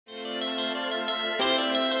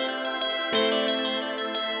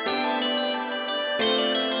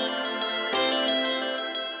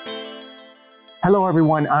Hello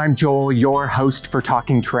everyone, I'm Joel, your host for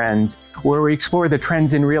Talking Trends, where we explore the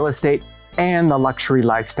trends in real estate and the luxury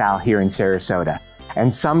lifestyle here in Sarasota.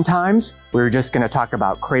 And sometimes we're just going to talk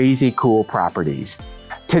about crazy cool properties.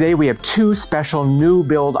 Today we have two special new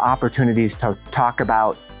build opportunities to talk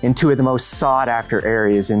about in two of the most sought after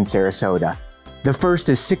areas in Sarasota. The first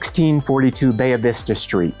is 1642 Bahia Vista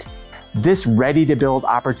Street. This ready to build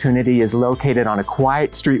opportunity is located on a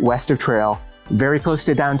quiet street west of Trail, very close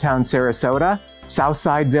to downtown Sarasota,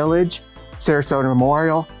 Southside Village, Sarasota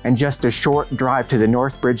Memorial, and just a short drive to the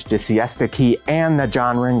North Bridge to Siesta Key and the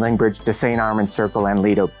John Ringling Bridge to St. Armand Circle and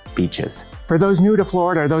Lido beaches. For those new to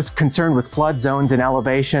Florida or those concerned with flood zones and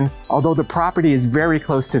elevation, although the property is very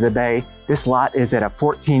close to the bay, this lot is at a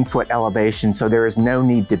 14-foot elevation, so there is no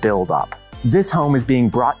need to build up. This home is being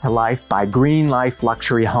brought to life by Green Life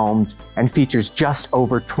Luxury Homes and features just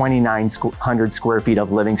over 2,900 square feet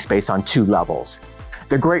of living space on 2 levels.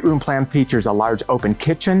 The great room plan features a large open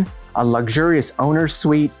kitchen, a luxurious owner's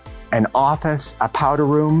suite, an office, a powder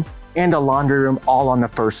room, and a laundry room all on the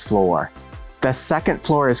first floor. The second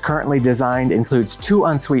floor is currently designed, includes 2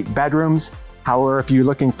 ensuite bedrooms. However, if you're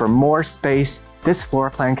looking for more space, this floor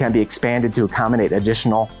plan can be expanded to accommodate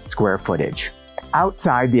additional square footage.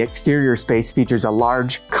 Outside, the exterior space features a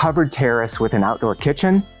large covered terrace with an outdoor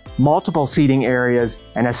kitchen, multiple seating areas,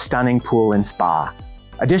 and a stunning pool and spa.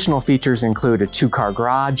 Additional features include a 2-car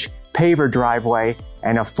garage, paver driveway,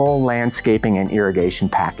 and a full landscaping and irrigation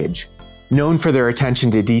package. Known for their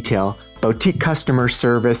attention to detail, boutique customer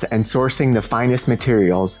service, and sourcing the finest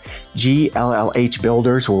materials, GLLH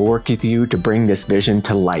Builders will work with you to bring this vision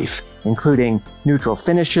to life, including neutral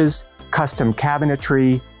finishes, custom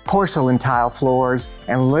cabinetry, porcelain tile floors,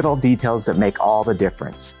 and little details that make all the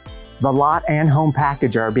difference. The lot and home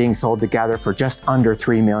package are being sold together for just under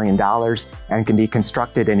 $3 million and can be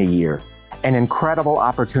constructed in a year. An incredible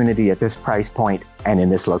opportunity at this price point and in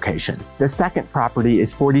this location. The second property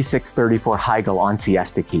is 4634 Higel on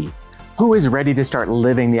Siesta Key. Who is ready to start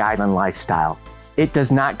living the island lifestyle? It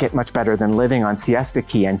does not get much better than living on Siesta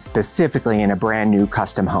Key, and specifically in a brand new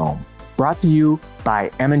custom home. Brought to you by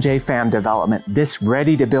M&J Fam Development, this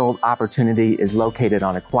ready-to-build opportunity is located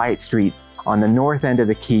on a quiet street on the north end of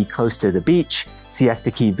the key, close to the beach, Siesta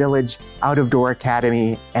Key Village, out-of-door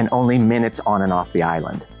academy, and only minutes on and off the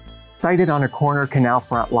island. Sited on a corner canal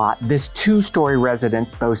front lot, this 2-story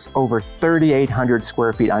residence boasts over 3,800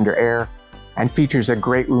 square feet under air and features a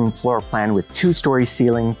great room floor plan with 2-story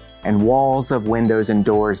ceiling and walls of windows and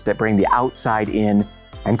doors that bring the outside in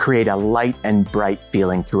and create a light and bright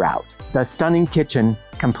feeling throughout. The stunning kitchen,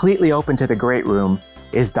 completely open to the great room,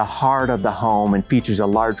 is the heart of the home and features a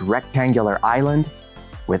large rectangular island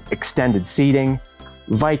with extended seating,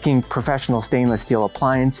 Viking professional stainless steel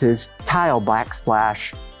appliances, tile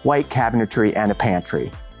backsplash, white cabinetry, and a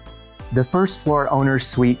pantry. The first floor owner's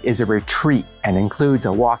suite is a retreat and includes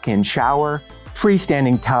a walk-in shower,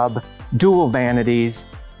 freestanding tub, dual vanities,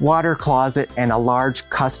 water closet, and a large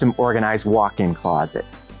custom organized walk-in closet.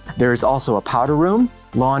 There is also a powder room,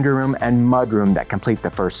 laundry room, and mudroom that complete the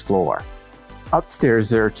first floor. Upstairs,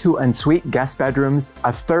 there are 2 ensuite guest bedrooms, a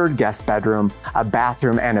 3rd guest bedroom, a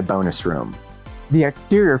bathroom, and a bonus room. The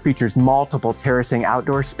exterior features multiple terracing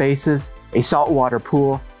outdoor spaces, a saltwater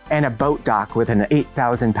pool, and a boat dock with an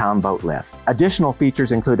 8,000-pound boat lift. Additional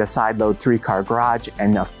features include a side-load 3-car garage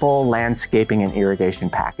and a full landscaping and irrigation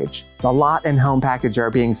package. The lot and home package are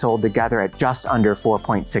being sold together at just under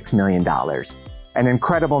 $4.6 million. An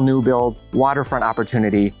incredible new build waterfront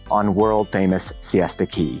opportunity on world-famous Siesta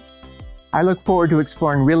Key. I look forward to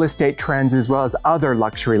exploring real estate trends as well as other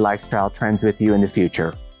luxury lifestyle trends with you in the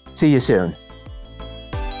future. See you soon.